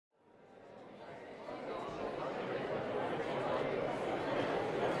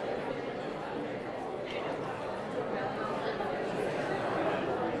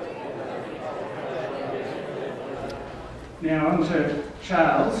Now on to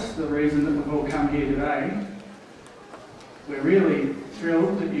Charles, the reason that we've all come here today. We're really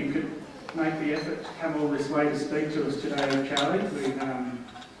thrilled that you could make the effort to come all this way to speak to us today, Charlie.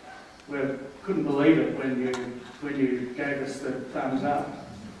 We couldn't believe it when you gave us the thumbs up.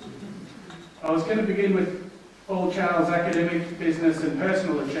 I was going to begin with all Charles' academic, business and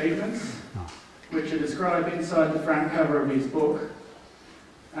personal achievements, which are described inside the front cover of his book.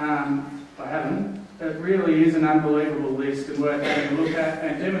 I haven't. It really is an unbelievable list and worth having a look at,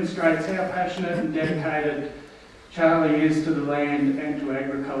 and demonstrates how passionate and dedicated Charlie is to the land and to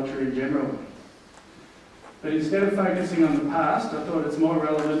agriculture in general. But instead of focusing on the past, I thought it's more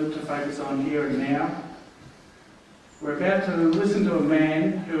relevant to focus on here and now. We're about to listen to a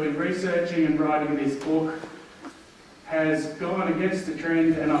man who, in researching and writing this book, has gone against the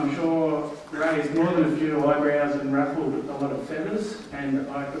trend and I'm sure raised more than a few eyebrows and ruffled a lot of feathers, and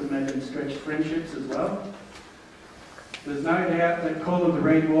I could imagine stretched friendships as well. There's no doubt that Call of the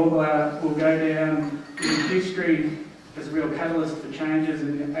Reed Warbler will go down in history as a real catalyst for changes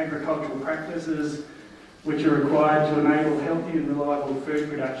in agricultural practices which are required to enable healthy and reliable food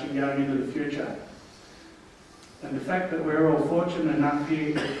production going into the future. And the fact that we're all fortunate enough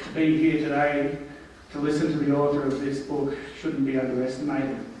here to be here today to listen to the author of this book shouldn't be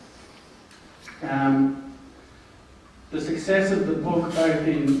underestimated. The success of the book, both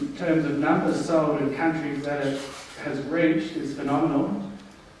in terms of numbers sold and countries that it has reached, is phenomenal.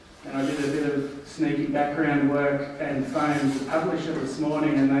 And I did a bit of sneaky background work and phoned the publisher this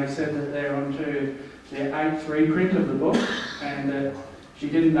morning, and they said that they're on to their 8th reprint of the book, and that she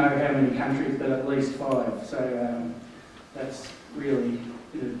didn't know how many countries, but at least 5. So that's really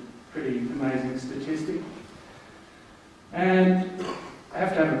a pretty amazing statistic. And I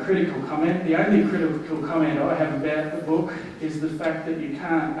have to have a critical comment. The only critical comment I have about the book is the fact that you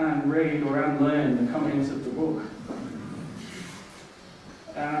can't unread or unlearn the comments of the book.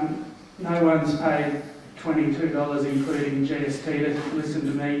 No one's paid $22 including GST to listen to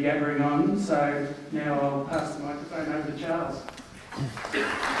me gabbering on, so now I'll pass the microphone over to Charles.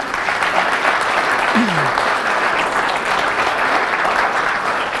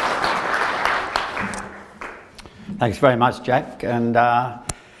 Thanks very much, Jack, and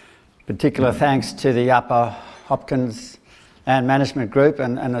particular thanks to the Upper Hopkins Land Management Group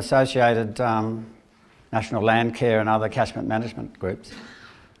and associated National Landcare and other catchment management groups.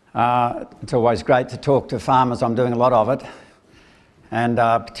 It's always great to talk to farmers. I'm doing a lot of it, and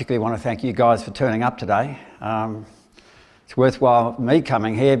particularly want to thank you guys for turning up today. It's worthwhile me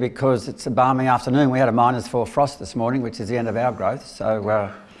coming here because it's a balmy afternoon. We had a -4 frost this morning, which is the end of our growth, so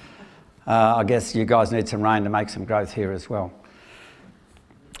I guess you guys need some rain to make some growth here as well.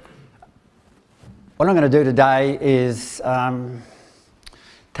 What I'm going to do today is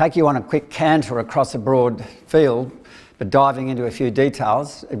take you on a quick canter across a broad field, but diving into a few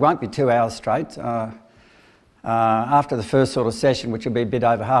details. It won't be 2 hours straight. After the first sort of session, which will be a bit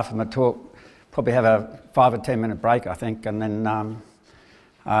over half of my talk, probably have a 5 or 10 minute break, I think, and then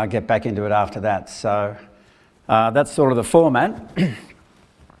get back into it after that. So that's sort of the format.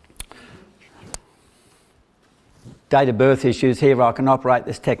 Date of birth issues here, I can operate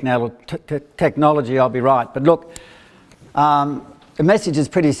this technology, I'll be right. But look, the message is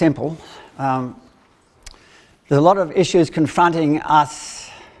pretty simple. There's a lot of issues confronting us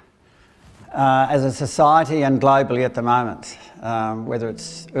as a society and globally at the moment, whether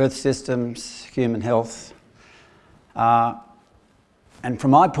it's earth systems, human health. And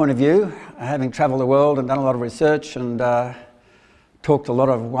from my point of view, having travelled the world and done a lot of research and talked to a lot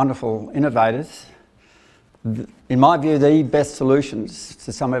of wonderful innovators, in my view, the best solutions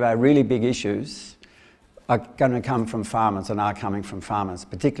to some of our really big issues are going to come from farmers and are coming from farmers,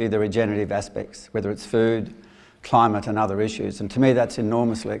 particularly the regenerative aspects, whether it's food, climate and other issues. And to me, that's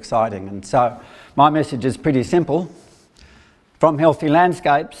enormously exciting. And so my message is pretty simple. From healthy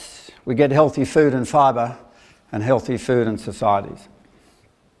landscapes, we get healthy food and fibre and healthy food and societies.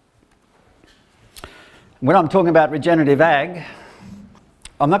 When I'm talking about regenerative ag,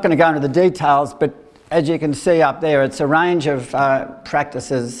 I'm not going to go into the details, but as you can see up there, it's a range of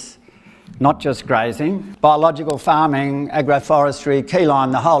practices, not just grazing, biological farming, agroforestry,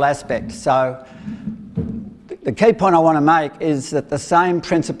 keyline, the whole aspect. So the key point I want to make is that the same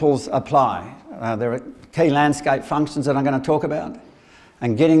principles apply. There are key landscape functions that I'm going to talk about,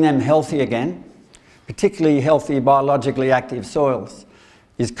 and getting them healthy again, particularly healthy biologically active soils,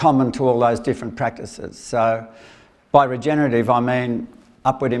 is common to all those different practices. So by regenerative, I mean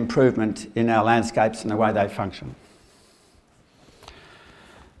upward improvement in our landscapes and the way they function.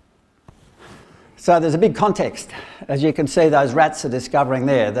 So there's a big context. As you can see, those rats are discovering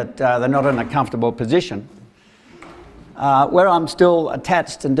there that they're not in a comfortable position. Where I'm still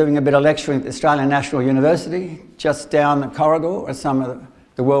attached and doing a bit of lecturing at the Australian National University, just down the corridor are some of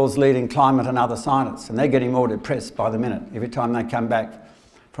the world's leading climate and other scientists, and they're getting more depressed by the minute every time they come back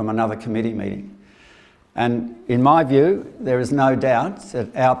from another committee meeting. And in my view, there is no doubt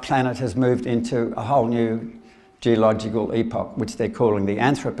that our planet has moved into a whole new geological epoch, which they're calling the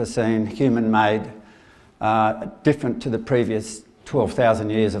Anthropocene, human-made, different to the previous 12,000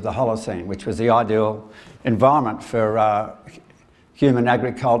 years of the Holocene, which was the ideal environment for human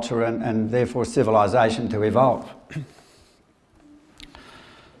agriculture and therefore civilization to evolve.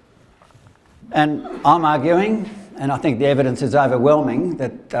 And I'm arguing, and I think the evidence is overwhelming,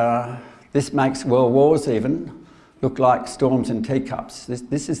 that this makes world wars even look like storms in teacups.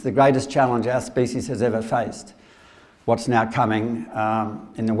 This is the greatest challenge our species has ever faced, what's now coming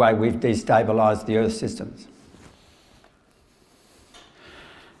in the way we've destabilised the Earth systems.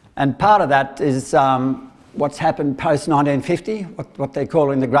 And part of that is what's happened post-1950, what they're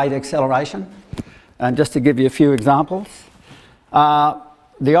calling the Great Acceleration. And just to give you a few examples,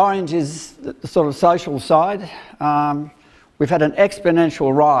 the orange is the sort of social side. We've had an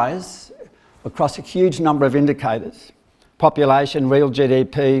exponential rise across a huge number of indicators: population, real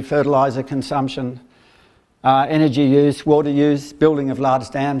GDP, fertiliser consumption, energy use, water use, building of large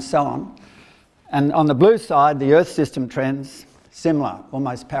dams, so on. And on the blue side, the Earth system trends, similar,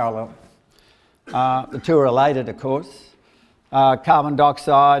 almost parallel. The two are related, of course. Carbon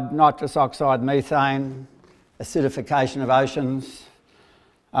dioxide, nitrous oxide, methane, acidification of oceans,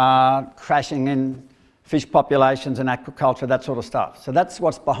 crashing in fish populations and aquaculture, that sort of stuff. So that's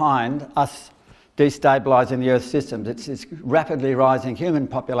what's behind us destabilising the Earth systems. It's this rapidly rising human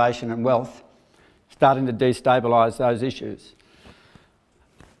population and wealth starting to destabilise those issues.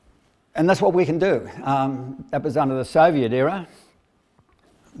 And that's what we can do. That was under the Soviet era.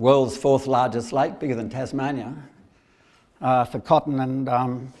 World's fourth largest lake, bigger than Tasmania, for cotton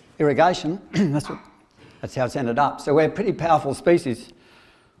and irrigation. That's how it's ended up. So we're a pretty powerful species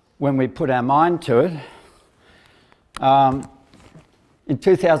when we put our mind to it. In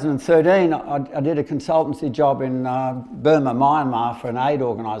 2013, I did a consultancy job in Burma, Myanmar, for an aid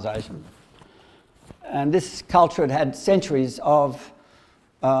organisation. And this culture had had centuries of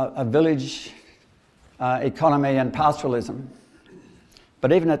a village economy and pastoralism.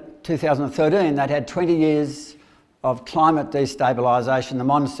 But even at 2013, they'd had 20 years of climate destabilisation. The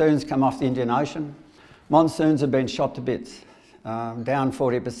monsoons come off the Indian Ocean. Monsoons have been shot to bits, down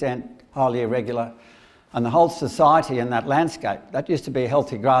 40%, highly irregular. And the whole society in that landscape, that used to be a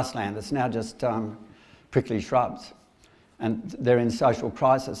healthy grassland, it's now just prickly shrubs. And they're in social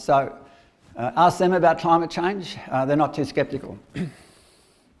crisis. So ask them about climate change, they're not too sceptical.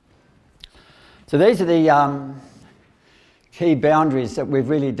 So these are the key boundaries that we've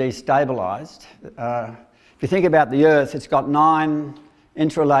really destabilised. If you think about the Earth, it's got 9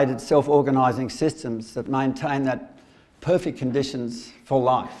 interrelated self-organising systems that maintain that perfect conditions for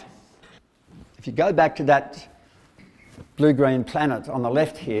life. If you go back to that blue-green planet on the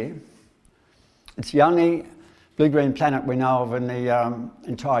left here, it's the only blue-green planet we know of in the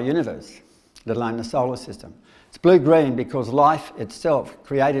entire universe, let alone the solar system. It's blue-green because life itself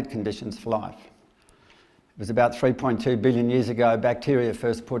created conditions for life. It was about 3.2 billion years ago bacteria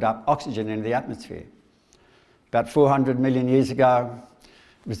first put up oxygen into the atmosphere. About 400 million years ago,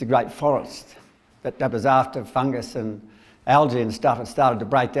 it was the Great Forest. That was after fungus and algae and stuff had started to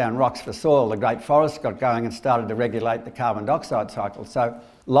break down rocks for soil. The Great Forest got going and started to regulate the carbon dioxide cycle. So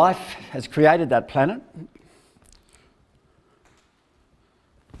life has created that planet.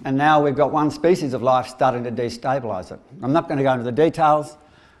 And now we've got one species of life starting to destabilise it. I'm not going to go into the details.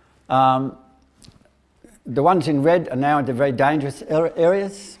 The ones in red are now into very dangerous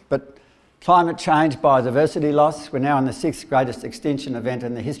areas, but climate change, biodiversity loss, we're now in the 6th greatest extinction event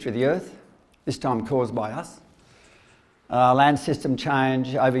in the history of the Earth, this time caused by us. Land system change,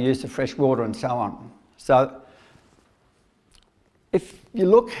 overuse of fresh water and so on. So if you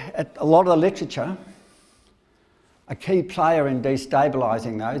look at a lot of the literature, a key player in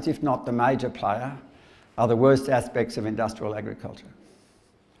destabilising those, if not the major player, are the worst aspects of industrial agriculture.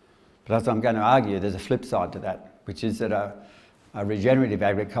 But as I'm going to argue, there's a flip side to that, which is that a regenerative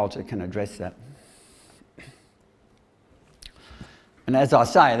agriculture can address that. And as I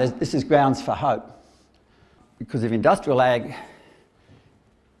say, this is grounds for hope, because if industrial ag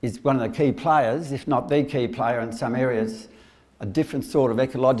is one of the key players, if not the key player in some areas, a different sort of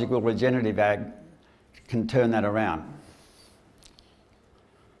ecological regenerative ag can turn that around.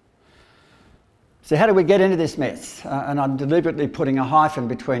 So how do we get into this mess? And I'm deliberately putting a hyphen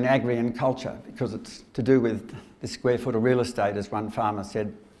between agri and culture because it's to do with the square foot of real estate, as one farmer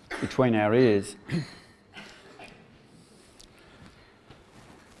said, between our ears.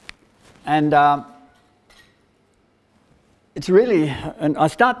 And it's really, and I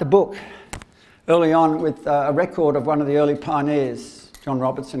start the book early on with a record of one of the early pioneers, John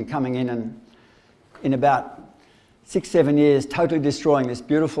Robertson, coming in and in about 6-7 years totally destroying this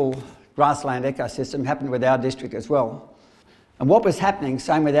beautiful grassland ecosystem. Happened with our district as well. And what was happening,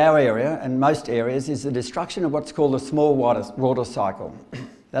 same with our area and most areas, is the destruction of what's called the small water cycle.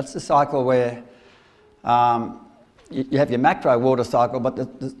 That's the cycle where you have your macro water cycle, but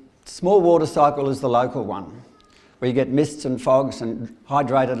the small water cycle is the local one, where you get mists and fogs and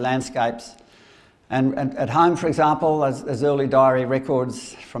hydrated landscapes. And at home, for example, there's early diary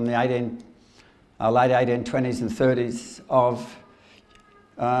records from the late 1820s and 30s of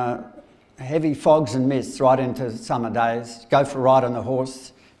heavy fogs and mists right into summer days. Go for a ride on the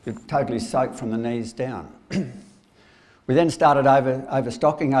horse, you're totally soaked from the knees down. We then started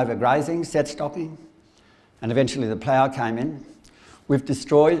overstocking, overgrazing, set stocking, and eventually the plough came in. We've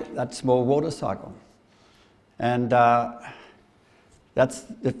destroyed that small water cycle. And that's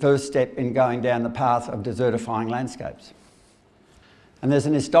the first step in going down the path of desertifying landscapes. And there's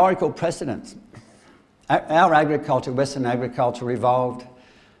an historical precedent. Our agriculture, Western agriculture, evolved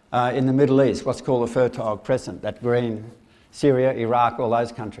in the Middle East, what's called the Fertile Crescent, that green, Syria, Iraq, all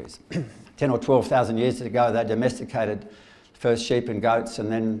those countries. 10 or 12,000 years ago, they domesticated first sheep and goats,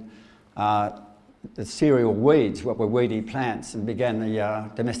 and then the cereal weeds, what were weedy plants, and began the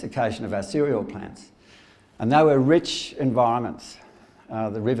domestication of our cereal plants. And they were rich environments,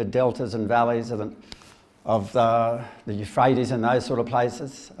 the river deltas and valleys of the Euphrates and those sort of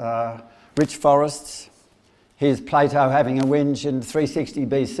places, rich forests. Here's Plato having a whinge in 360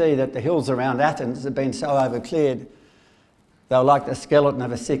 BC that the hills around Athens had been so overcleared, they were like the skeleton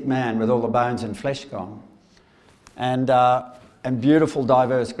of a sick man with all the bones and flesh gone. And beautiful,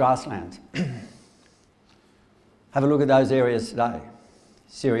 diverse grasslands. Have a look at those areas today.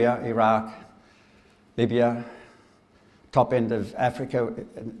 Syria, Iraq, Libya, top end of Africa,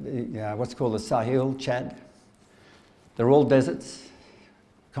 what's called the Sahel, Chad. They're all deserts,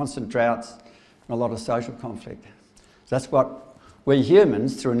 constant droughts, and a lot of social conflict. So that's what we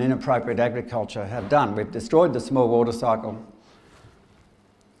humans, through an inappropriate agriculture, have done. We've destroyed the small water cycle,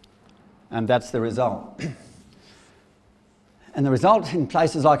 and that's the result. And the result in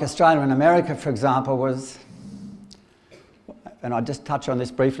places like Australia and America, for example, was, and I just touch on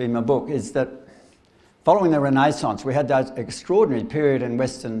this briefly in my book, is that following the Renaissance, we had that extraordinary period in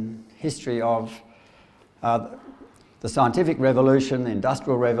Western history of the scientific revolution, the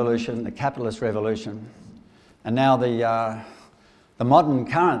industrial revolution, the capitalist revolution, and now the modern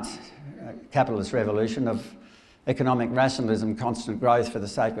current capitalist revolution of economic rationalism, constant growth for the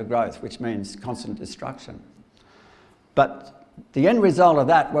sake of growth, which means constant destruction. But the end result of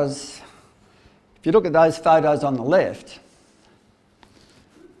that was, if you look at those photos on the left,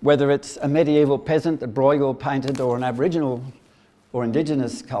 whether it's a medieval peasant that Bruegel painted or an Aboriginal or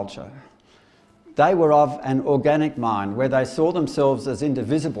Indigenous culture, they were of an organic mind where they saw themselves as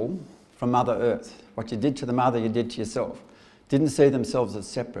indivisible from Mother Earth. What you did to the mother, you did to yourself. Didn't see themselves as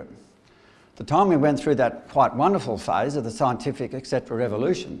separate. The time we went through that quite wonderful phase of the scientific, etc.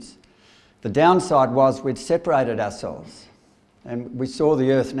 revolutions, the downside was we'd separated ourselves, and we saw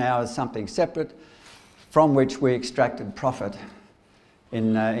the earth now as something separate from which we extracted profit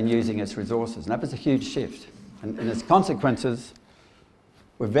in using its resources. And that was a huge shift. And its consequences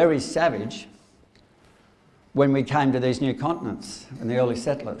were very savage when we came to these new continents and the early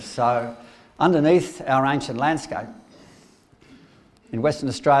settlers. So underneath our ancient landscape, in Western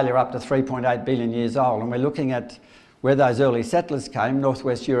Australia up to 3.8 billion years old, and we're looking at where those early settlers came,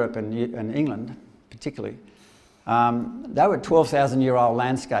 Northwest Europe and England particularly, they were 12,000-year-old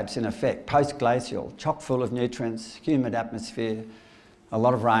landscapes in effect, post-glacial, chock full of nutrients, humid atmosphere, a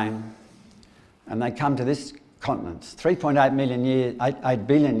lot of rain, and they come to this continent. 8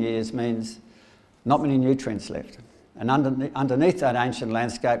 billion years means not many nutrients left. And underneath that ancient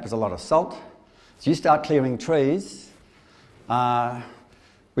landscape was a lot of salt. So you start clearing trees,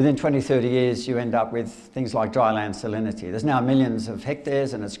 within 20, 30 years you end up with things like dryland salinity. There's now millions of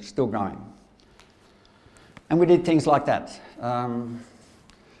hectares and it's still growing. And we did things like that. And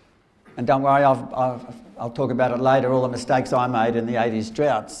don't worry, I'll talk about it later, all the mistakes I made in the 80s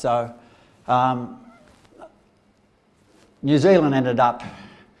drought. So New Zealand ended up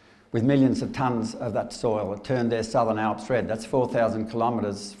with millions of tonnes of that soil. It turned their Southern Alps red. That's 4,000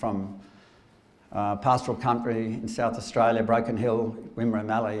 kilometres from pastoral country in South Australia, Broken Hill, Wimmera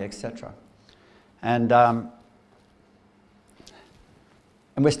Mallee, etc. And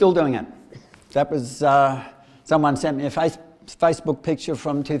we're still doing it. That was, someone sent me a Facebook picture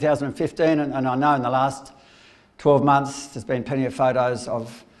from 2015, and I know in the last 12 months there's been plenty of photos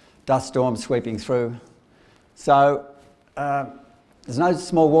of dust storms sweeping through. So there's no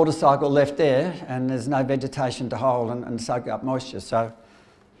small water cycle left there, and there's no vegetation to hold and soak up moisture. So,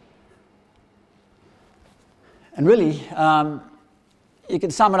 and really, you can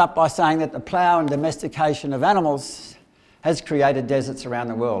sum it up by saying that the plough and domestication of animals has created deserts around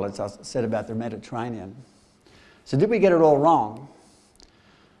the world, as I said about the Mediterranean. So did we get it all wrong?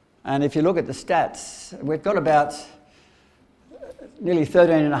 And if you look at the stats, we've got about nearly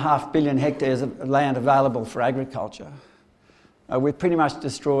 13.5 billion hectares of land available for agriculture. We've pretty much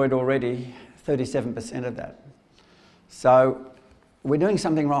destroyed already 37% of that. So we're doing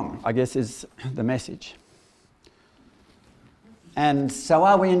something wrong, I guess, is the message. And so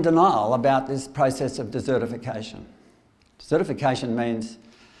are we in denial about this process of desertification? Desertification means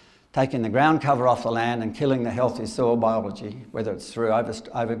taking the ground cover off the land and killing the healthy soil biology, whether it's through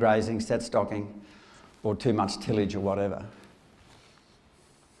overgrazing, set stocking, or too much tillage or whatever.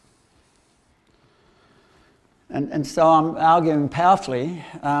 And so I'm arguing powerfully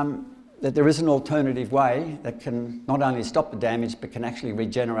that there is an alternative way that can not only stop the damage, but can actually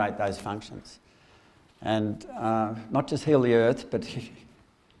regenerate those functions. And not just heal the earth, but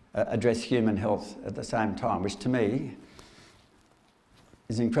address human health at the same time, which to me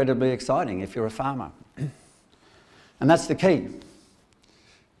is incredibly exciting if you're a farmer. And that's the key.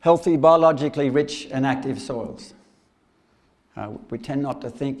 Healthy, biologically rich and active soils. We tend not to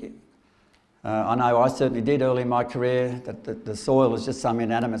think, I know I certainly did early in my career, that the soil is just some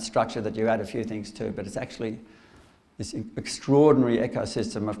inanimate structure that you add a few things to, but it's actually this extraordinary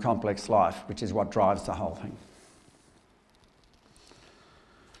ecosystem of complex life, which is what drives the whole thing.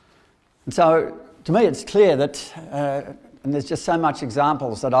 And so, to me, it's clear that, and there's just so much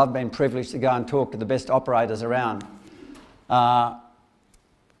examples that I've been privileged to go and talk to the best operators around, that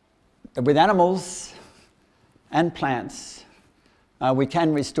with animals and plants, we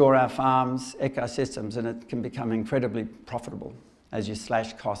can restore our farms' ecosystems, and it can become incredibly profitable as you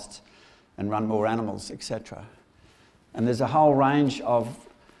slash costs and run more animals, etc. And there's a whole range of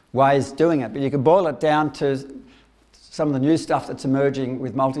ways doing it, but you can boil it down to some of the new stuff that's emerging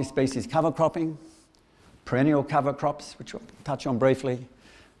with multi-species cover cropping, perennial cover crops, which we'll touch on briefly,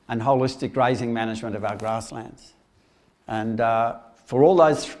 and holistic grazing management of our grasslands. And for all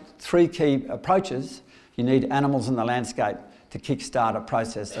those three key approaches, you need animals in the landscape to kickstart a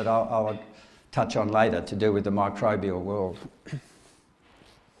process that I'll touch on later to do with the microbial world.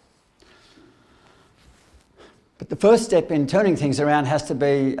 But the first step in turning things around has to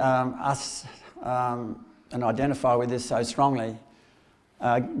be us, and identify with this so strongly,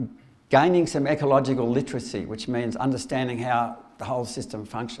 gaining some ecological literacy, which means understanding how the whole system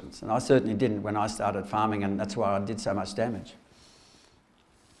functions. And I certainly didn't when I started farming, and that's why I did so much damage.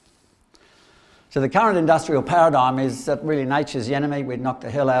 So the current industrial paradigm is that really nature's the enemy. We'd knock the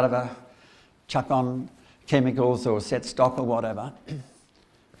hell out of her, chuck on chemicals or set stock or whatever.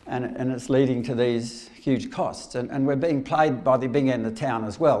 And it's leading to these huge costs. And we're being played by the big end of town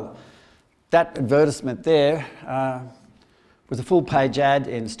as well. That advertisement there was a full-page ad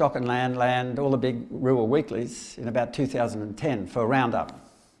in Stock and Land, all the big rural weeklies in about 2010 for Roundup.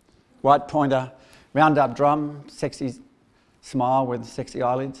 White pointer, Roundup drum, sexy smile with sexy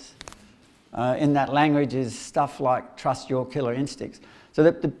eyelids. In that language is stuff like trust your killer instincts. So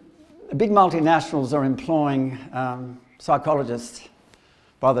the big multinationals are employing psychologists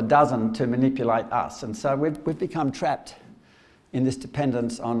by the dozen to manipulate us. And so we've become trapped in this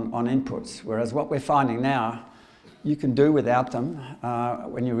dependence on inputs, whereas what we're finding now, you can do without them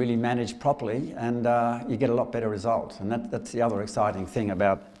when you really manage properly, and you get a lot better results. And that's the other exciting thing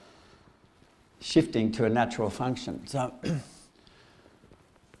about shifting to a natural function. So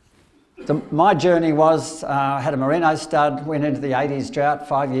my journey was, I had a merino stud, went into the 80s drought,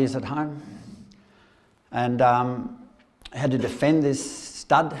 5 years at home, and had to defend this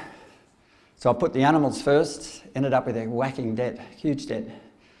stud. So I put the animals first, ended up with a whacking debt, huge debt,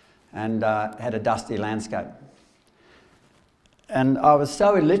 and had a dusty landscape. And I was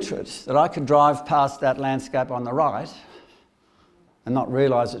so illiterate that I could drive past that landscape on the right and not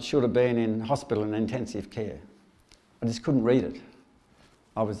realise it should have been in hospital and intensive care. I just couldn't read it.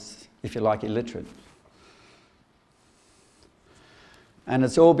 I was, if you like, illiterate. And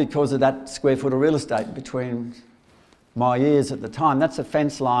it's all because of that square foot of real estate between my ears at the time. That's a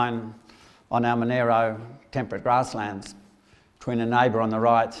fence line on our Monero temperate grasslands between a neighbour on the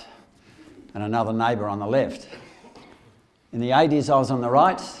right and another neighbour on the left. In the 80s I was on the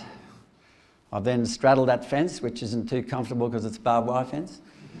right. I then straddled that fence, which isn't too comfortable because it's a barbed wire fence.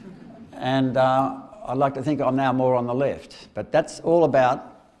 And I'd like to think I'm now more on the left. But that's all about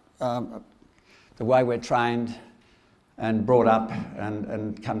the way we're trained and brought up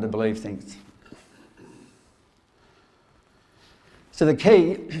and come to believe things. So the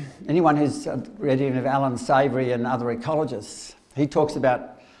key, anyone who's read even of Alan Savory and other ecologists, he talks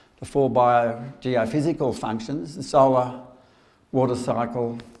about the 4 geophysical functions: the solar, water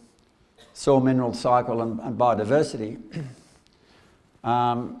cycle, soil mineral cycle and biodiversity.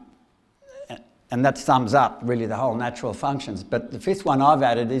 And that sums up really the whole natural functions. But the 5th one I've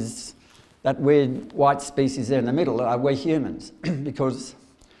added is that weird white species there in the middle, are we humans. Because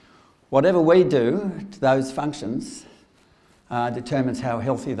whatever we do to those functions determines how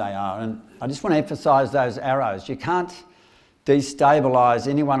healthy they are. And I just want to emphasise those arrows. You can't destabilise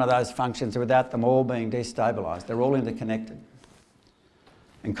any one of those functions without them all being destabilised. They're all interconnected.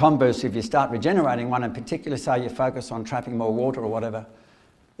 And conversely, if you start regenerating one, in particular, say you focus on trapping more water or whatever,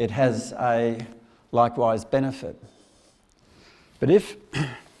 it has a likewise benefit. But if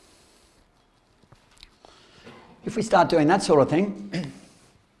we start doing that sort of thing,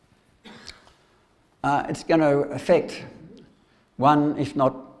 it's going to affect one, if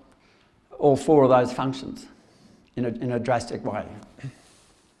not all 4 of those functions in a drastic way.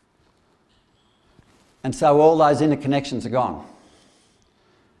 And so all those interconnections are gone.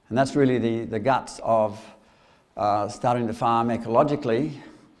 And that's really the guts of starting to farm ecologically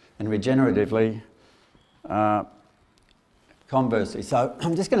and regeneratively, conversely. So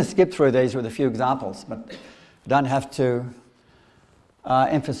I'm just going to skip through these with a few examples, but I don't have to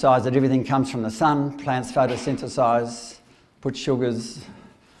emphasise that everything comes from the sun. Plants photosynthesise, put sugars,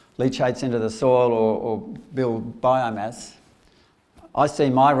 leachates into the soil or build biomass. I see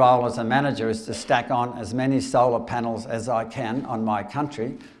my role as a manager is to stack on as many solar panels as I can on my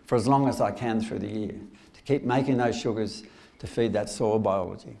country for as long as I can through the year, to keep making those sugars to feed that soil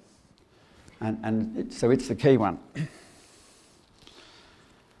biology. So it's the key one. And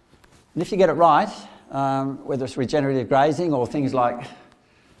if you get it right, whether it's regenerative grazing or things like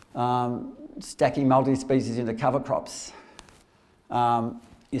stacking multi-species into cover crops,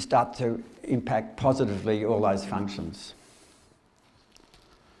 you start to impact positively all those functions.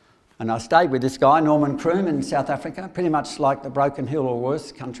 And I stayed with this guy, Norman Kroom, in South Africa, pretty much like the Broken Hill or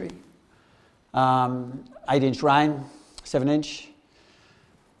worse country. 8-inch rain, 7-inch.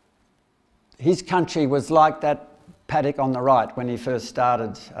 His country was like that paddock on the right when he first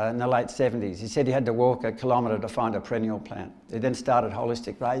started in the late 70s. He said he had to walk 1 kilometre to find a perennial plant. He then started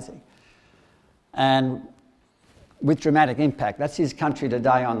holistic grazing. And with dramatic impact. That's his country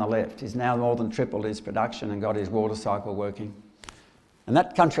today on the left. He's now more than tripled his production and got his water cycle working. And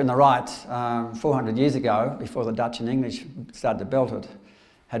that country on the right, 400 years ago, before the Dutch and English started to belt it,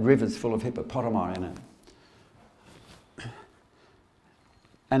 had rivers full of hippopotami in it.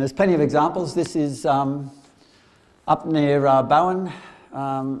 And there's plenty of examples. This is up near Bowen,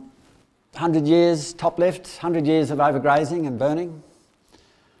 100 years, top left, 100 years of overgrazing and burning.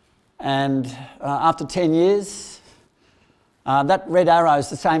 And after 10 years, that red arrow is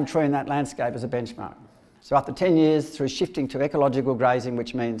the same tree in that landscape as a benchmark. So after 10 years, through shifting to ecological grazing,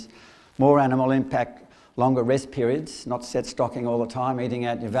 which means more animal impact, longer rest periods, not set stocking all the time, eating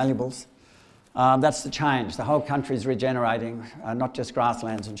out your valuables, that's the change. The whole country is regenerating, not just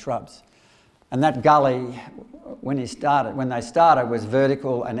grasslands and shrubs. And that gully, when they started, was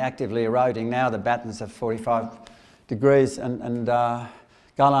vertical and actively eroding. Now the battens are 45 degrees. And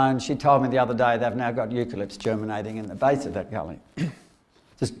Glenelg, she told me the other day they've now got eucalypts germinating in the base of that gully.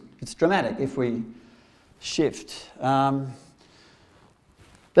 It's dramatic if we shift.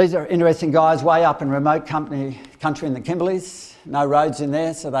 These are interesting guys way up in remote country in the Kimberleys. No roads in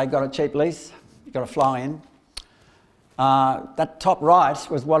there, so they got a cheap lease. You've got to fly in. That top right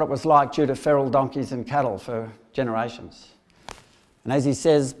was what it was like due to feral donkeys and cattle for generations. And as he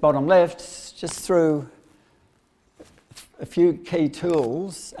says, bottom left, just through a few key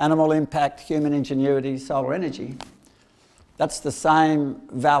tools, animal impact, human ingenuity, solar energy, that's the same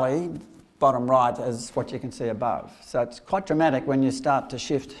valley, bottom right, as what you can see above. So it's quite dramatic when you start to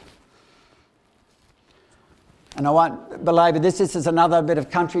shift. And I won't belabor this. This is another bit of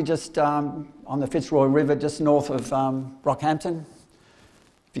country just on the Fitzroy River, just north of Rockhampton.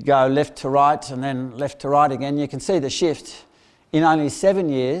 If you go left to right and then left to right again, you can see the shift in only 7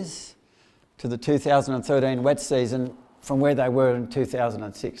 years to the 2013 wet season from where they were in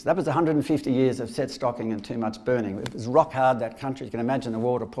 2006. That was 150 years of set stocking and too much burning. It was rock hard, that country. You can imagine the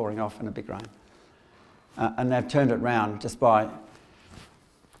water pouring off in a big rain. And they've turned it round just by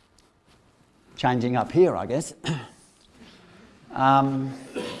changing up here, I guess. I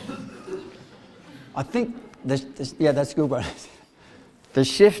think, yeah, that's a good one. The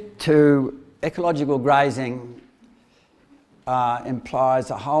shift to ecological grazing implies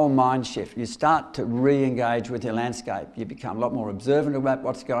a whole mind shift. You start to re-engage with your landscape. You become a lot more observant about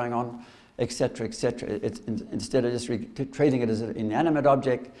what's going on, etc., etc. Instead of just treating it as an inanimate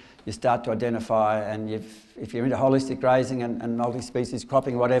object, you start to identify, and if you're into holistic grazing and multi-species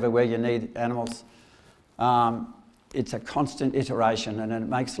cropping, whatever, where you need animals, it's a constant iteration, and it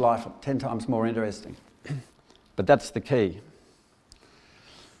makes life 10 times more interesting. But that's the key.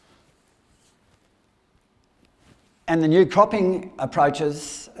 And the new cropping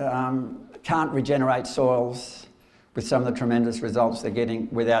approaches can't regenerate soils with some of the tremendous results they're getting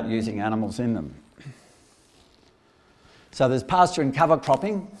without using animals in them. So there's pasture and cover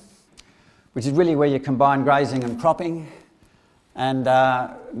cropping, which is really where you combine grazing and cropping and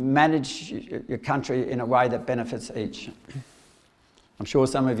manage your country in a way that benefits each. I'm sure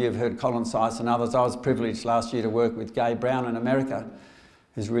some of you have heard Colin Sykes and others. I was privileged last year to work with Gabe Brown in America,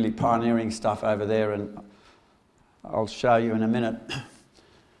 who's really pioneering stuff over there, and I'll show you in a minute.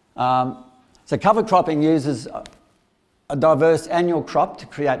 So cover cropping uses a diverse annual crop to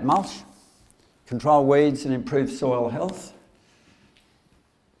create mulch, control weeds and improve soil health,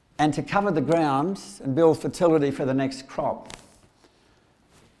 and to cover the ground and build fertility for the next crop.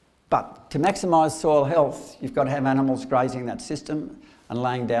 But to maximise soil health, you've got to have animals grazing that system and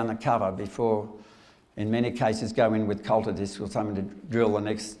laying down the cover before, in many cases, go in with coulter discs or something to drill the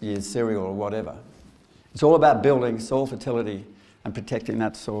next year's cereal or whatever. It's all about building soil fertility and protecting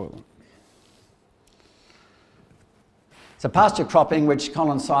that soil. So pasture cropping, which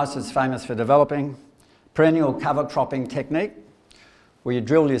Colin Sykes is famous for developing, perennial cover cropping technique, where you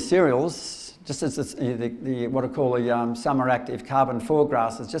drill your cereals, just as what I call the summer active carbon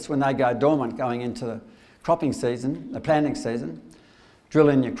foregrasses, just when they go dormant going into the cropping season, the planting season, drill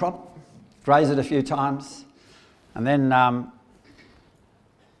in your crop, graze it a few times, and then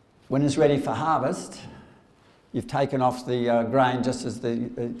when it's ready for harvest, you've taken off the grain just as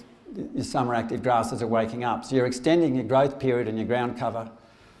your summer active grasses are waking up. So you're extending your growth period and your ground cover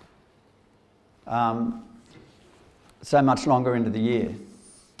so much longer into the year.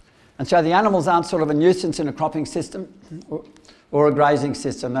 And so the animals aren't sort of a nuisance in a cropping system or a grazing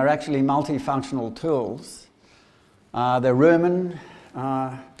system. They're actually multifunctional tools. They're rumen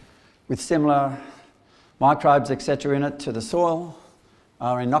with similar microbes, etc. in it to the soil,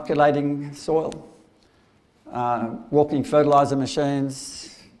 are inoculating soil, walking fertiliser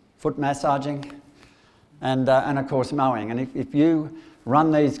machines, foot massaging, and of course mowing. And if you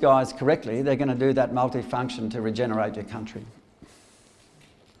run these guys correctly, they're going to do that multifunction to regenerate your country.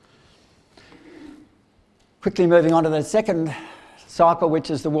 Quickly moving on to the second cycle, which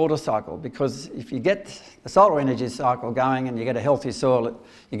is the water cycle, because if you get the solar energy cycle going and you get a healthy soil,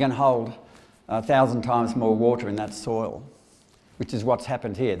 you're going to hold 1,000 times more water in that soil, which is what's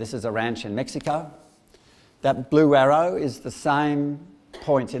happened here. This is a ranch in Mexico. That blue arrow is the same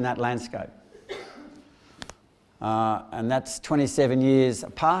point in that landscape. And that's 27 years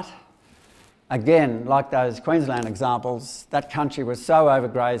apart. Again, like those Queensland examples, that country was so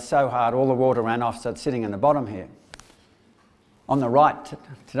overgrazed, so hard, all the water ran off, so it's sitting in the bottom here. On the right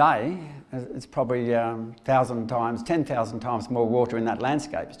today, it's probably 1,000 times, 10,000 times more water in that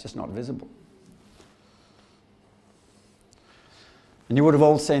landscape. It's just not visible. And you would have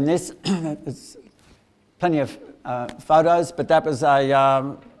all seen this. It's plenty of photos, but that was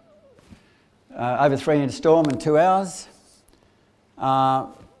a over 3-inch storm in 2 hours.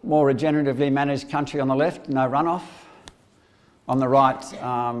 More regeneratively managed country on the left, no runoff. On the right,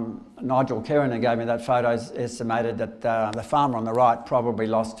 Nigel Kerrin, who gave me that photo, estimated that the farmer on the right probably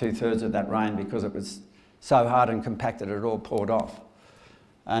lost 2/3 of that rain because it was so hard and compacted it all poured off.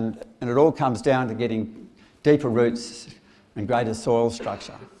 And it all comes down to getting deeper roots and greater soil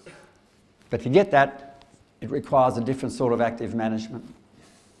structure. But to get that, it requires a different sort of active management.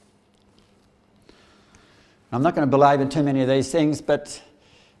 I'm not going to belabor too many of these things, but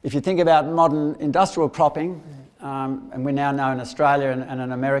if you think about modern industrial cropping, and we now know in Australia and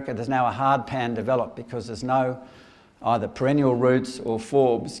in America there's now a hard pan developed because there's no either perennial roots or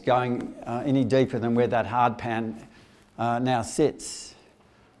forbs going any deeper than where that hard pan now sits.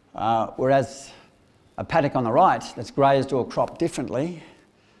 Whereas a paddock on the right that's grazed or cropped differently,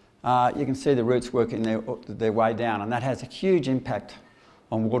 you can see the roots working their way down, and that has a huge impact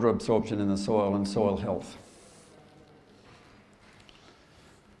on water absorption in the soil and soil health.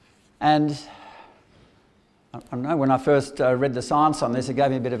 And I know when I first read the science on this, it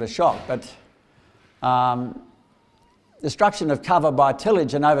gave me a bit of a shock, but destruction of cover by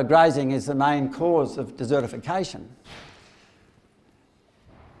tillage and overgrazing is the main cause of desertification.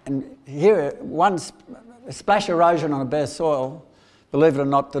 And here, splash erosion on a bare soil, believe it or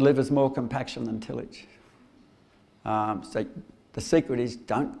not, delivers more compaction than tillage. So the secret is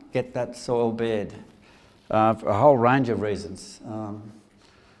don't get that soil bared for a whole range of reasons,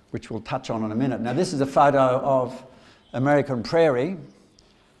 which we'll touch on in a minute. Now this is a photo of American prairie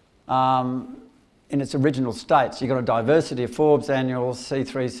in its original state. So you've got a diversity of forbs, annuals,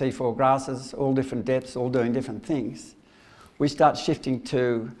 C3, C4 grasses, all different depths, all doing different things. We start shifting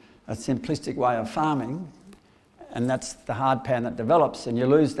to a simplistic way of farming, and that's the hard pan that develops, and you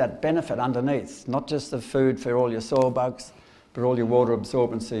lose that benefit underneath, not just the food for all your soil bugs, but all your water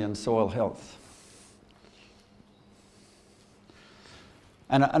absorbency and soil health.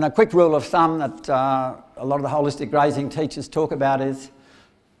 And a quick rule of thumb that a lot of the holistic grazing teachers talk about is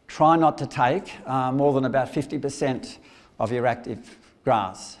try not to take more than about 50% of your active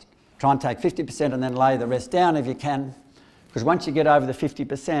grass. Try and take 50% and then lay the rest down if you can, because once you get over the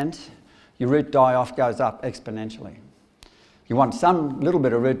 50%, your root die-off goes up exponentially. You want some little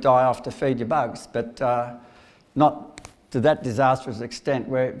bit of root die-off to feed your bugs, but not to that disastrous extent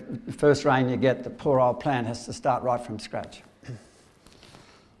where the first rain you get, the poor old plant has to start right from scratch.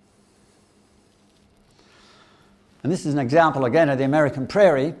 And this is an example again of the American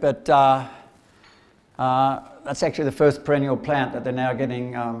prairie, but that's actually the first perennial plant that they're now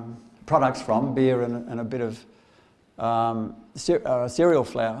getting products from, beer and a bit of cereal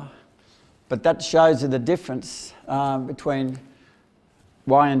flour. But that shows you the difference between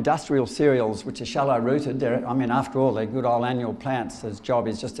why industrial cereals, which are shallow rooted, I mean, after all, they're good old annual plants. Their job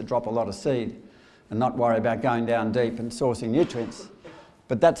is just to drop a lot of seed and not worry about going down deep and sourcing nutrients.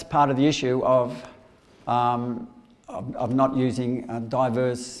 But that's part of the issue of not using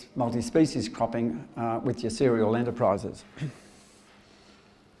diverse multi-species cropping with your cereal enterprises.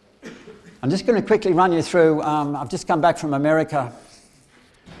 I'm just going to quickly run you through, I've just come back from America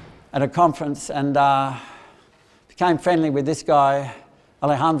at a conference and became friendly with this guy,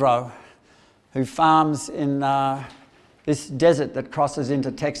 Alejandro, who farms in this desert that crosses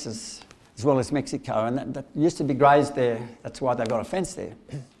into Texas as well as Mexico, and that used to be grazed there. That's why they've got a fence there.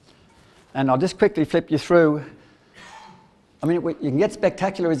 And I'll just quickly flip you through. I mean, you can get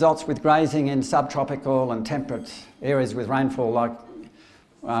spectacular results with grazing in subtropical and temperate areas with rainfall like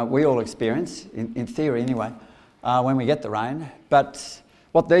we all experience, in theory anyway, when we get the rain. But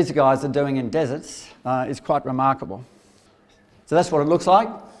what these guys are doing in deserts is quite remarkable. So that's what it looks like.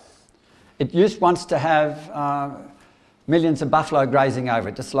 It used once to have millions of buffalo grazing over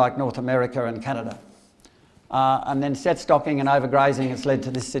it, just like North America and Canada. And then set stocking and overgrazing has led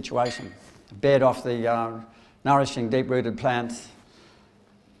to this situation. Bared off the nourishing deep-rooted plants.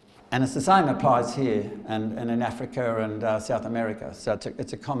 And it's the same applies here and in Africa and South America. So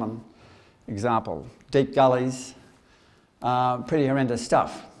it's a common example. Deep gullies, pretty horrendous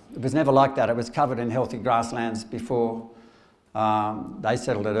stuff. It was never like that. It was covered in healthy grasslands before they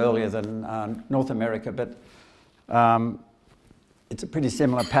settled it earlier than North America, but it's a pretty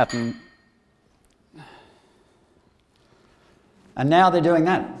similar pattern. And now they're doing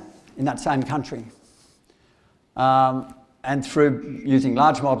that in that same country. And through using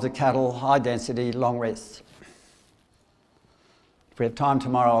large mobs of cattle, high density, long rests. If we have time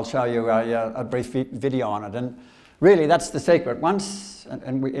tomorrow, I'll show you a brief video on it. And really, that's the secret. Once,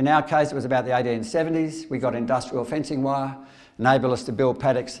 in our case, it was about the 1870s, we got industrial fencing wire, enabled us to build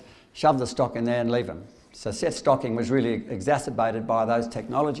paddocks, shove the stock in there and leave them. So set stocking was really exacerbated by those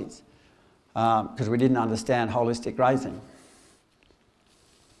technologies because we didn't understand holistic grazing.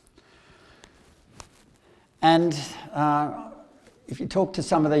 And if you talk to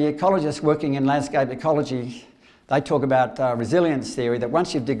some of the ecologists working in landscape ecology, they talk about resilience theory, that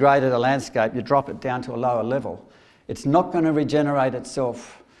once you've degraded a landscape, you drop it down to a lower level. It's not going to regenerate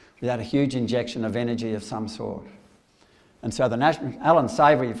itself without a huge injection of energy of some sort. And so Alan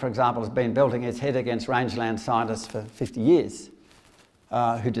Savory, for example, has been belting his head against rangeland scientists for 50 years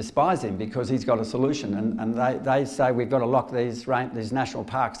who despise him because he's got a solution. And they say we've got to lock these national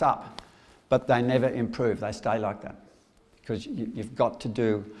parks up. But they never improve, they stay like that. Because you've got to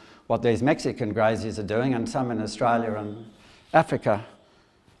do what these Mexican graziers are doing, and some in Australia and Africa,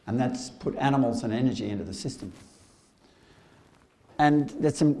 and that's put animals and energy into the system. And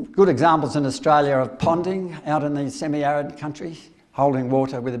there's some good examples in Australia of ponding out in the semi-arid country, holding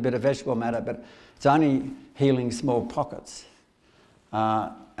water with a bit of vegetable matter, but it's only healing small pockets.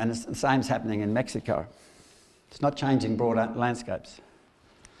 And the same's happening in Mexico. It's not changing broad landscapes.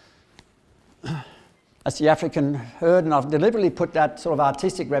 That's the African herd, and I've deliberately put that sort of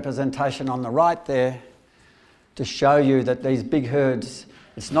artistic representation on the right there to show you that these big herds,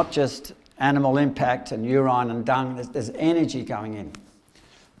 it's not just animal impact and urine and dung, there's energy going in.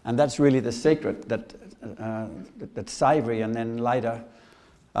 And that's really the secret that Savory and then later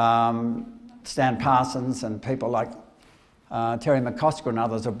Stan Parsons and people like Terry McCosker and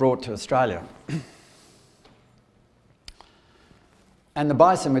others are brought to Australia. And the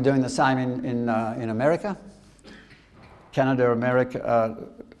bison were doing the same in America, Canada, America,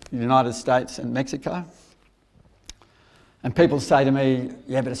 United States and Mexico. And people say to me,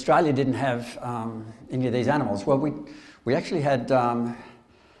 yeah, but Australia didn't have any of these animals. Well, we actually had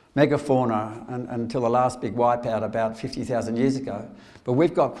megafauna until the last big wipeout about 50,000 years ago. But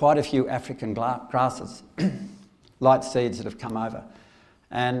we've got quite a few African grasses, light seeds that have come over.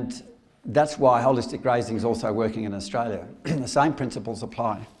 And that's why holistic grazing is also working in Australia. The same principles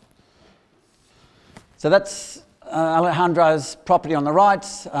apply. So that's Alejandro's property on the right.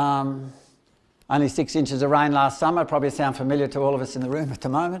 Only 6 inches of rain last summer, probably sound familiar to all of us in the room at the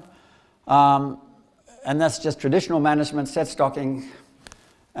moment. And that's just traditional management, set stocking,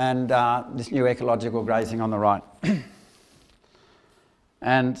 and this new ecological grazing on the right.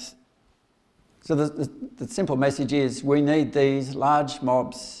 And so the simple message is we need these large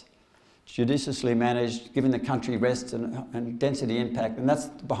mobs judiciously managed, giving the country rest and density impact, and that's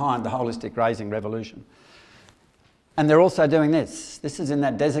behind the holistic grazing revolution. And they're also doing this. This is in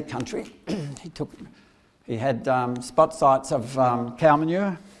that desert country. He had spot sites of cow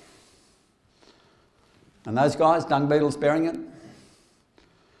manure, and those guys, dung beetles bearing it.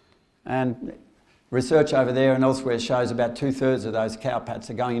 And research over there and elsewhere shows about 2/3 of those cow pats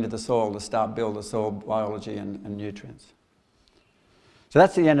are going into the soil to start build the soil biology and nutrients. So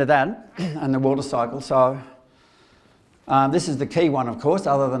that's the end of that, and the water cycle. So this is the key one, of course,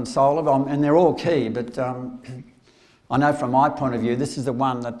 other than solar, and they're all key, but I know from my point of view, this is the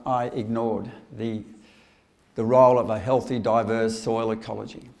one that I ignored, the role of a healthy, diverse soil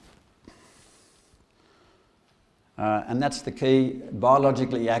ecology. And that's the key,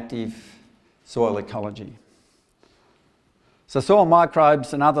 biologically active soil ecology. So soil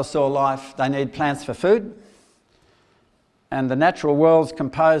microbes and other soil life, they need plants for food. And the natural world's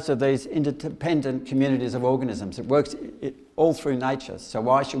composed of these interdependent communities of organisms. It works all through nature, so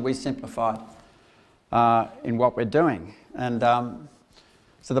why should we simplify in what we're doing? And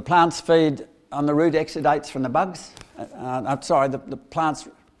so the plants feed on the root exudates from the bugs. The plants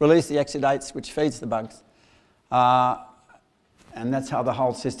release the exudates, which feeds the bugs. And that's how the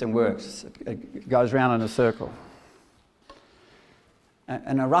whole system works. It goes round in a circle.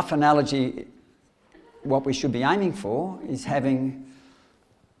 And a rough analogy, what we should be aiming for is having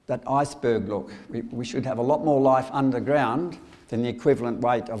that iceberg look. We should have a lot more life underground than the equivalent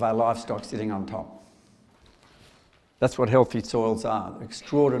weight of our livestock sitting on top. That's what healthy soils are,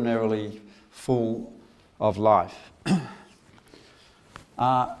 extraordinarily full of life.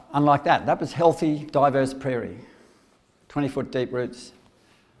 Unlike that was healthy, diverse prairie. 20-foot deep roots,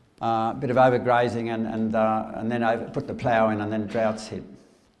 a bit of overgrazing and then put the plough in and then droughts hit.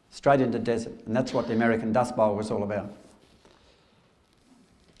 Straight into desert, and that's what the American Dust Bowl was all about.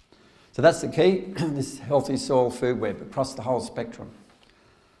 So that's the key, this healthy soil food web across the whole spectrum.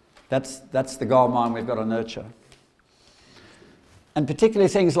 That's the gold mine we've got to nurture. And particularly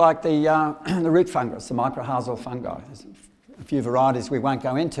things like the root fungus, the mycorrhizal fungi. There's a few varieties we won't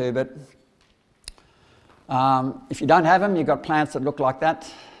go into, but if you don't have them, you've got plants that look like that.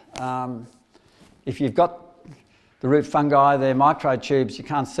 If you've got the root fungi, they're microtubes, you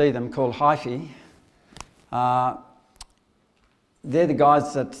can't see them, called hyphae. They're the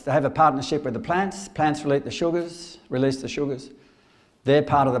guys that have a partnership with the plants. Plants release the sugars. Their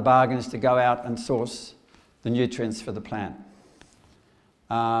part of the bargain is to go out and source the nutrients for the plant.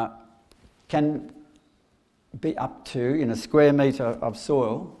 Can be up to, in a square metre of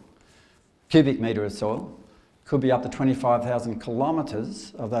soil, cubic metre of soil, could be up to 25,000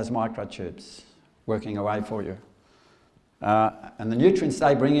 kilometres of those microtubes working away for you. And the nutrients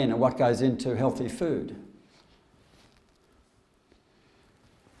they bring in are what goes into healthy food.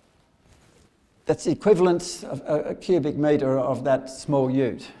 That's the equivalent of a cubic metre of that small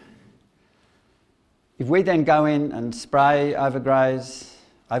ute. If we then go in and spray, overgraze,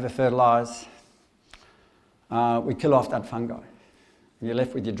 over-fertilise, we kill off that fungi. You're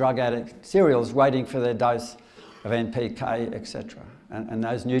left with your drug addict cereals waiting for their dose of NPK, etc. And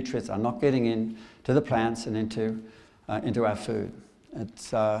those nutrients are not getting in to the plants and into our food.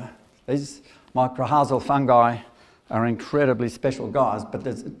 These mycorrhizal fungi are incredibly special guys, but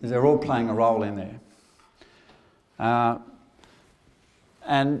they're all playing a role in there.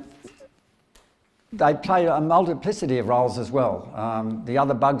 And they play a multiplicity of roles as well. The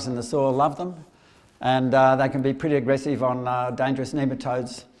other bugs in the soil love them, and they can be pretty aggressive on dangerous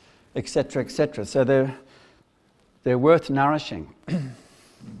nematodes, etc., etc. So they're worth nourishing.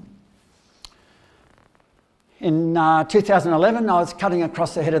 In 2011, I was cutting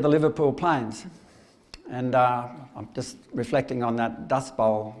across the head of the Liverpool Plains, and I'm just reflecting on that dust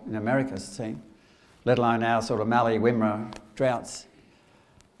bowl in America's scene, let alone our sort of Mallee, Wimmera droughts.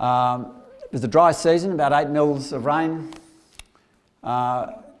 It was a dry season, about 8 mils of rain,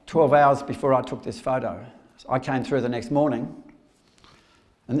 12 hours before I took this photo. So I came through the next morning,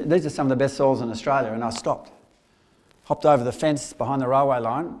 and these are some of the best soils in Australia, and I stopped. Hopped over the fence behind the railway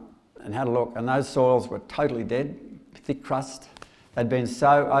line and had a look, and those soils were totally dead, thick crust. They'd been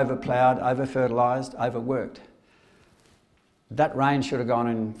so over-ploughed, over-fertilised, overworked. That rain should have gone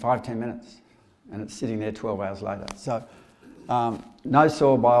in 5-10 minutes, and it's sitting there 12 hours later. So no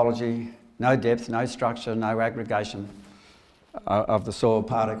soil biology, no depth, no structure, no aggregation of the soil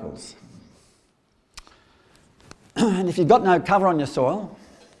particles. And if you've got no cover on your soil,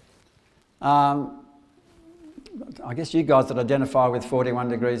 I guess you guys that identify with 41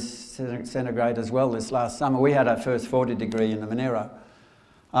 degrees centigrade as well this last summer. We had our first 40 degree in the Monero.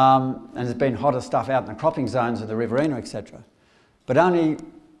 And there's been hotter stuff out in the cropping zones of the Riverina, etc. But only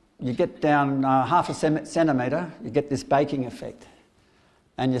you get down half a centimetre, you get this baking effect.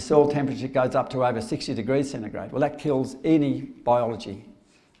 And your soil temperature goes up to over 60 degrees centigrade. Well, that kills any biology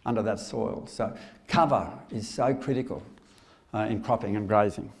under that soil. So cover is so critical in cropping and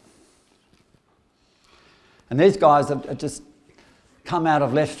grazing. And these guys have just come out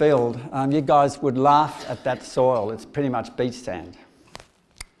of left field. You guys would laugh at that soil. It's pretty much beach sand,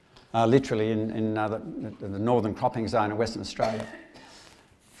 literally in the northern cropping zone of Western Australia.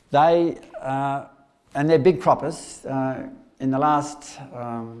 And they're big croppers. In the last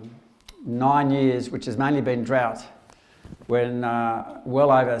 9 years, which has mainly been drought, when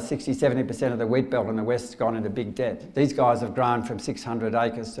well over 60-70% of the wheat belt in the west has gone into big debt. These guys have grown from 600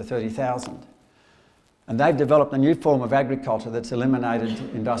 acres to 30,000. And they've developed a new form of agriculture that's eliminated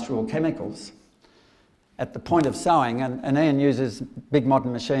industrial chemicals at the point of sowing. And Ian uses big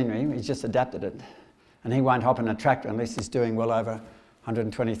modern machinery. He's just adapted it. And he won't hop in a tractor unless he's doing well over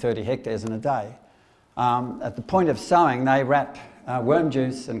 120, 30 hectares in a day. At the point of sowing, they wrap worm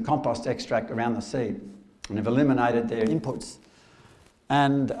juice and compost extract around the seed and have eliminated their inputs.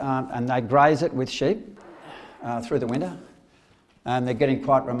 And they graze it with sheep through the winter. And they're getting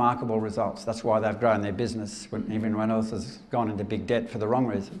quite remarkable results. That's why they've grown their business when everyone else has gone into big debt for the wrong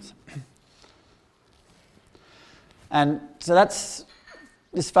reasons. And so that's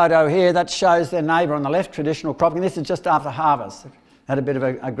this photo here. That shows their neighbour on the left, traditional cropping. This is just after harvest. Had a bit of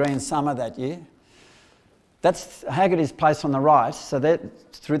a green summer that year. That's Haggerty's place on the right. So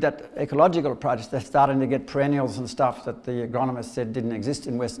through that ecological approach, they're starting to get perennials and stuff that the agronomist said didn't exist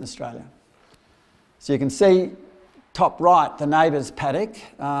in Western Australia. So you can see top right, the neighbour's paddock.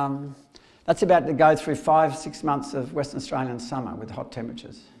 That's about to go through 5-6 months of Western Australian summer with hot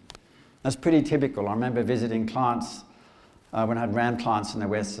temperatures. That's pretty typical. I remember visiting clients when I had ram clients in the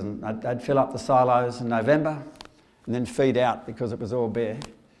west, and they'd fill up the silos in November and then feed out because it was all bare.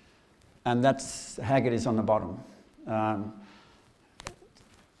 And that's Haggerty's on the bottom,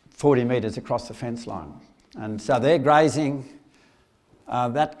 40 metres across the fence line. And so they're grazing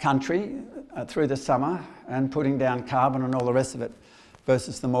that country through the summer and putting down carbon and all the rest of it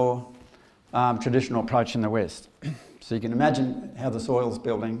versus the more traditional approach in the west. So you can imagine how the soil's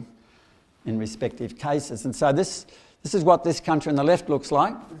building in respective cases. And so this is what this country on the left looks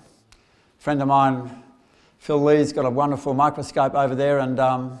like. A friend of mine, Phil Lee's got a wonderful microscope over there,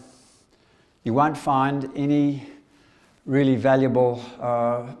 and you won't find any really valuable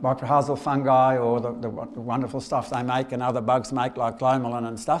mycorrhizal fungi or the wonderful stuff they make and other bugs make, like glomalin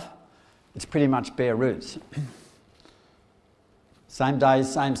and stuff. It's pretty much bare roots. Same day,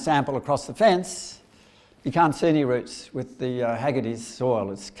 same sample across the fence. You can't see any roots with the Haggerty's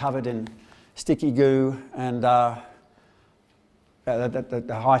soil. It's covered in sticky goo and the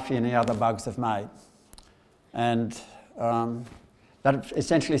hyphae and the other bugs have made. And that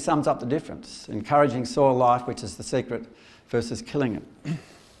essentially sums up the difference. Encouraging soil life, which is the secret, versus killing it.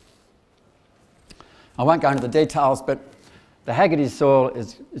 I won't go into the details, but the Haggerty's soil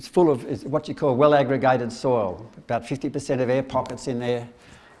is full of what you call well-aggregated soil. About 50% of air pockets in there,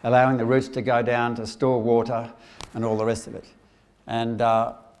 allowing the roots to go down to store water and all the rest of it. And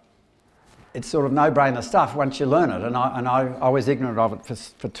it's sort of no-brainer stuff once you learn it, and I was ignorant of it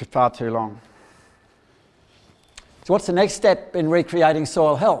for far too long. So what's the next step in recreating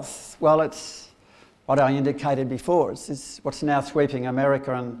soil health? Well, it's what I indicated before. It's what's now sweeping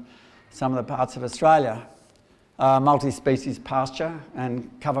America and some of the parts of Australia. Multi-species pasture and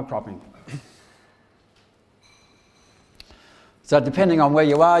cover cropping. So depending on where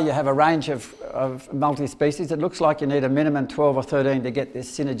you are, you have a range of multi-species. It looks like you need a minimum 12 or 13 to get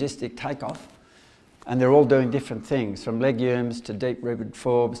this synergistic takeoff. And they're all doing different things, from legumes to deep-rooted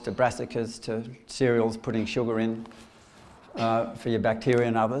forbs to brassicas to cereals, putting sugar in for your bacteria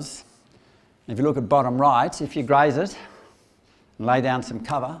and others. If you look at bottom right, if you graze it and lay down some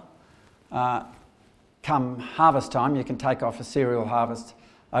cover, come harvest time, you can take off a cereal harvest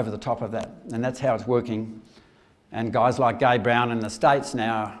over the top of that. And that's how it's working. And guys like Gai Brown in the States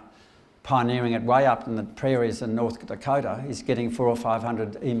now, pioneering it way up in the prairies in North Dakota, is getting 400 or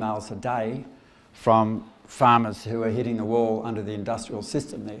 500 emails a day from farmers who are hitting the wall under the industrial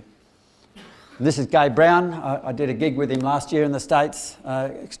system there. And this is Gai Brown. I did a gig with him last year in the States,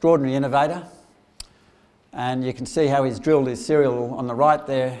 extraordinary innovator. And you can see how he's drilled his cereal on the right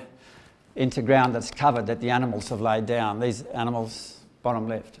there into ground that's covered that the animals have laid down. These animals, bottom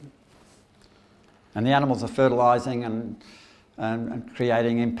left. And the animals are fertilising and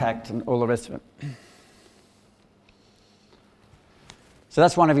creating impact and all the rest of it. So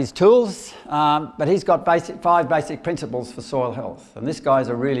that's one of his tools, but he's got five basic principles for soil health. And this guy's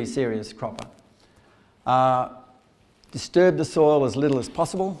a really serious cropper. Disturb the soil as little as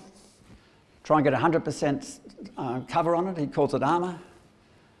possible. Try and get 100% cover on it. He calls it armour.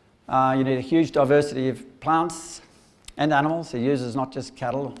 You need a huge diversity of plants and animals. He uses not just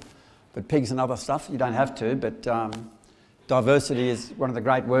cattle, but pigs and other stuff. You don't have to, but diversity is one of the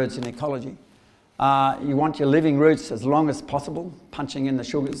great words in ecology. You want your living roots as long as possible, punching in the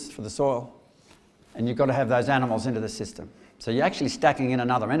sugars for the soil. And you've got to have those animals into the system. So you're actually stacking in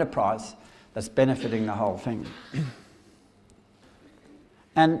another enterprise that's benefiting the whole thing.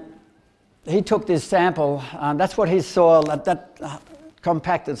 And he took this sample, that's what his soil, that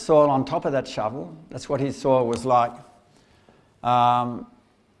compacted soil on top of that shovel, that's what his soil was like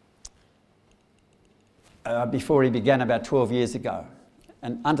before he began about 12 years ago.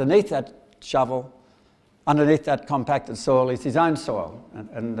 And underneath that shovel, underneath that compacted soil is his own soil.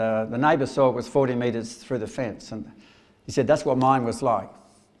 And the neighbour's soil was 40 metres through the fence. And he said, that's what mine was like.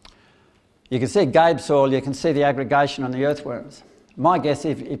 You can see Gabe's soil, you can see the aggregation on the earthworms. My guess,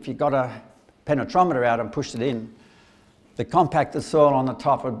 if you got a penetrometer out and pushed it in, the compacted soil on the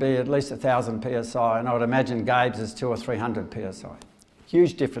top would be at least 1,000 psi, and I would imagine Gabe's is 200 or 300 psi.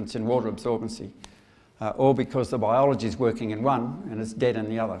 Huge difference in water absorbency, all because the biology is working in one and it's dead in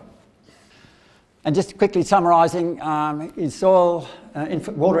the other. And just quickly summarising his soil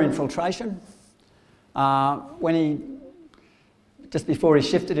water infiltration. Just before he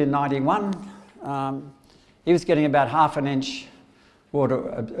shifted in 91, he was getting about 1/2 inch water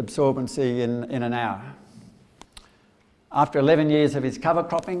absorbency in an hour. After 11 years of his cover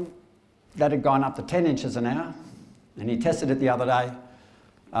cropping, that had gone up to 10 inches an hour, and he tested it the other day.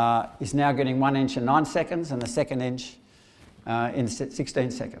 He's now getting 1 inch in 9 seconds and the second inch in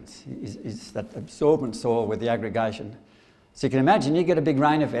 16 seconds. Is that absorbent soil with the aggregation. So you can imagine you get a big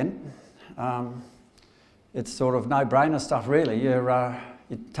rain event. It's sort of no-brainer stuff really. You're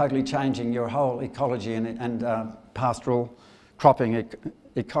totally changing your whole ecology and pastoral cropping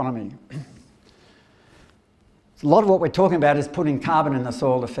economy. A lot of what we're talking about is putting carbon in the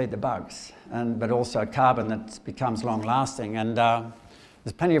soil to feed the bugs, but also carbon that becomes long-lasting. And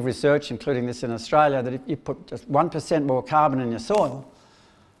there's plenty of research, including this in Australia, that if you put just 1% more carbon in your soil,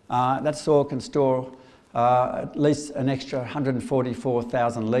 that soil can store at least an extra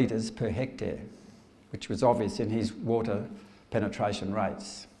 144,000 litres per hectare, which was obvious in his water penetration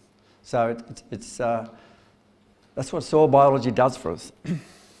rates. So that's what soil biology does for us.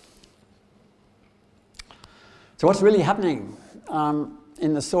 So what's really happening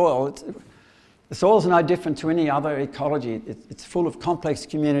in the soil? The soil's no different to any other ecology. It's full of complex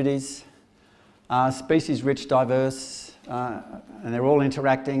communities, species-rich, diverse, and they're all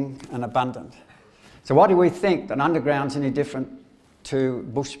interacting and abundant. So why do we think that underground's any different to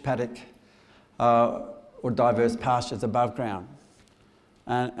bush paddock or diverse pastures above ground?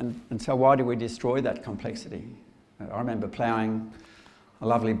 And so why do we destroy that complexity? I remember ploughing a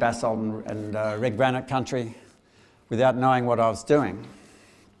lovely basalt and red granite country without knowing what I was doing.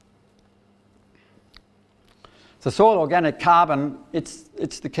 So soil organic carbon,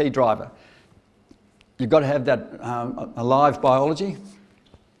 it's the key driver. You've got to have that alive biology,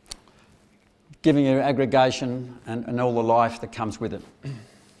 giving you aggregation and all the life that comes with it.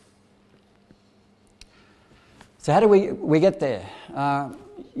 So how do we get there?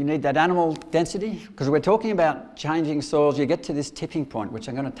 You need that animal density, because we're talking about changing soils. You get to this tipping point, which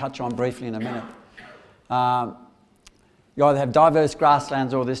I'm going to touch on briefly in a minute. You either have diverse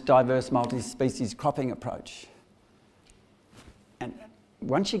grasslands or this diverse multi-species cropping approach. And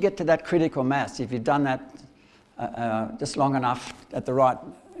once you get to that critical mass, if you've done that just long enough in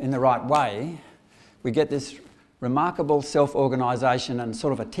the right way, we get this remarkable self-organisation and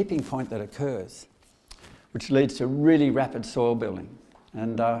sort of a tipping point that occurs. which leads to really rapid soil building.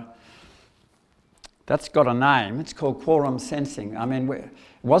 And that's got a name. It's called quorum sensing. I mean, it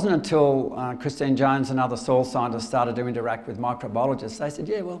wasn't until Christine Jones and other soil scientists started to interact with microbiologists, they said,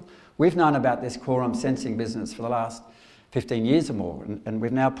 yeah, well, we've known about this quorum sensing business for the last 15 years or more, and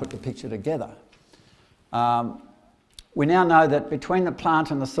we've now put the picture together. We now know that between the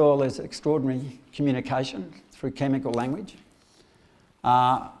plant and the soil there's extraordinary communication through chemical language.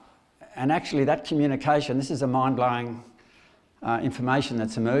 And actually that communication, this is a mind-blowing information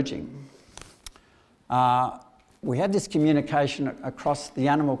that's emerging. We have this communication across the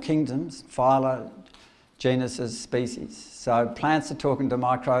animal kingdoms, phyla, genuses, species. So plants are talking to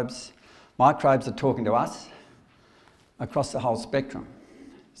microbes, microbes are talking to us across the whole spectrum.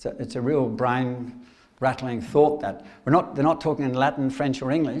 So it's a real brain rattling thought that they're not talking in Latin, French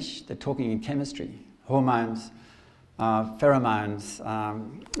or English, they're talking in chemistry, hormones, pheromones,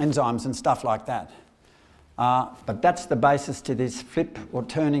 enzymes and stuff like that. But that's the basis to this flip or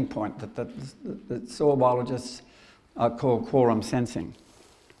turning point that soil biologists call quorum sensing.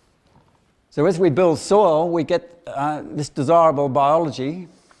 So as we build soil, we get this desirable biology,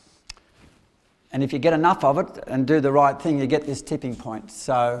 and if you get enough of it and do the right thing, you get this tipping point.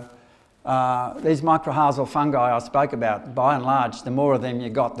 So these mycorrhizal fungi I spoke about, by and large, the more of them you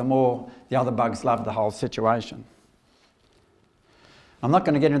got, the more the other bugs love the whole situation. I'm not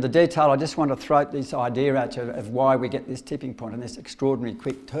going to get into the detail, I just want to throw this idea at you of why we get this tipping point and this extraordinary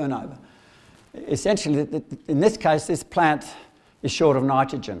quick turnover. Essentially, in this case, this plant is short of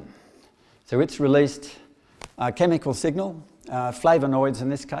nitrogen. So it's released a chemical signal, flavonoids in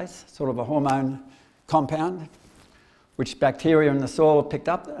this case, sort of a hormone compound, which bacteria in the soil have picked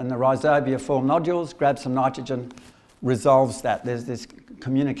up, and the rhizobia form nodules, grab some nitrogen, resolves that. There's this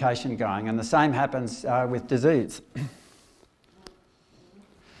communication going, and the same happens with disease.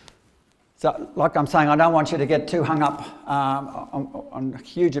 So, like I'm saying, I don't want you to get too hung up on a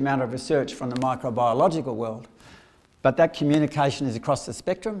huge amount of research from the microbiological world, but that communication is across the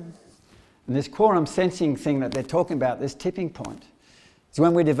spectrum. And this quorum sensing thing that they're talking about, this tipping point, is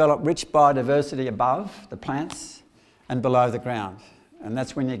when we develop rich biodiversity above the plants and below the ground. And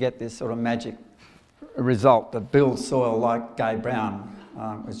that's when you get this sort of magic result that builds soil like Gabe Brown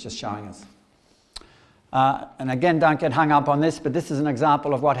was just showing us. And again, don't get hung up on this, but this is an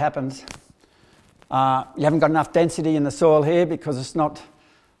example of what happens. You haven't got enough density in the soil here because it's not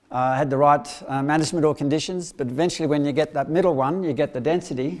had the right management or conditions, but eventually when you get that middle one, you get the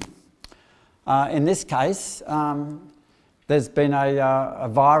density. In this case, there's been a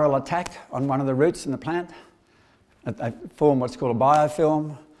viral attack on one of the roots in the plant. They form what's called a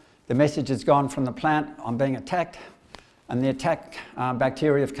biofilm. The message has gone from the plant, I'm being attacked, and the attack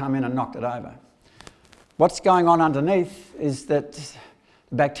bacteria have come in and knocked it over. What's going on underneath is that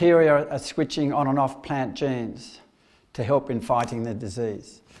bacteria are switching on and off plant genes to help in fighting the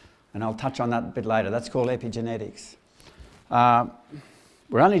disease. And I'll touch on that a bit later. That's called epigenetics.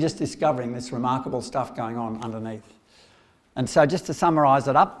 We're only just discovering this remarkable stuff going on underneath. And so just to summarise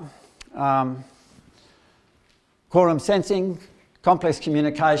it up, quorum sensing, complex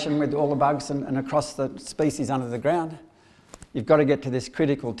communication with all the bugs and across the species under the ground. You've got to get to this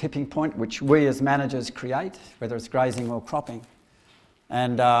critical tipping point, which we as managers create, whether it's grazing or cropping.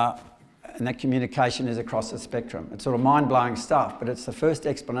 And that communication is across the spectrum. It's sort of mind-blowing stuff, but it's the first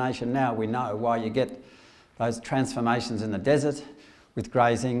explanation now we know why you get those transformations in the desert with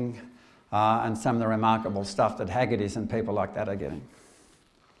grazing and some of the remarkable stuff that Haggertys and people like that are getting.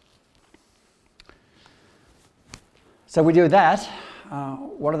 So we do that.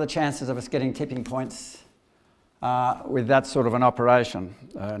 What are the chances of us getting tipping points with that sort of an operation?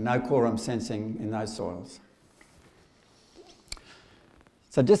 No quorum sensing in those soils.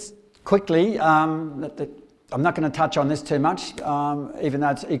 So just quickly, I'm not going to touch on this too much, even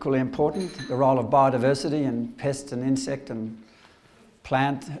though it's equally important, the role of biodiversity and pest and insect and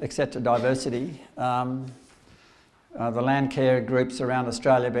plant, etc. diversity. The Landcare groups around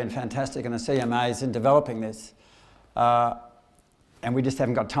Australia have been fantastic, and the CMAs in developing this. And we just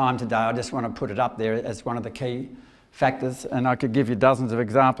haven't got time today. I just want to put it up there as one of the key factors, and I could give you dozens of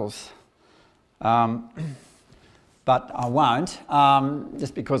examples. But I won't,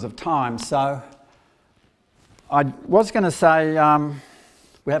 just because of time. So I was going to say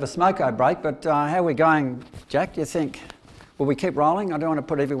we have a smoko break, but how are we going, Jack, do you think? Will we keep rolling? I don't want to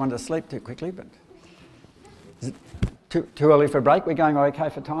put everyone to sleep too quickly, but is it too early for a break? We're going okay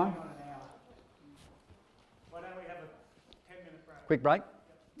for time? Why don't we have a 10-minute break? Quick break?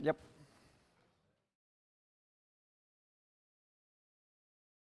 Yep.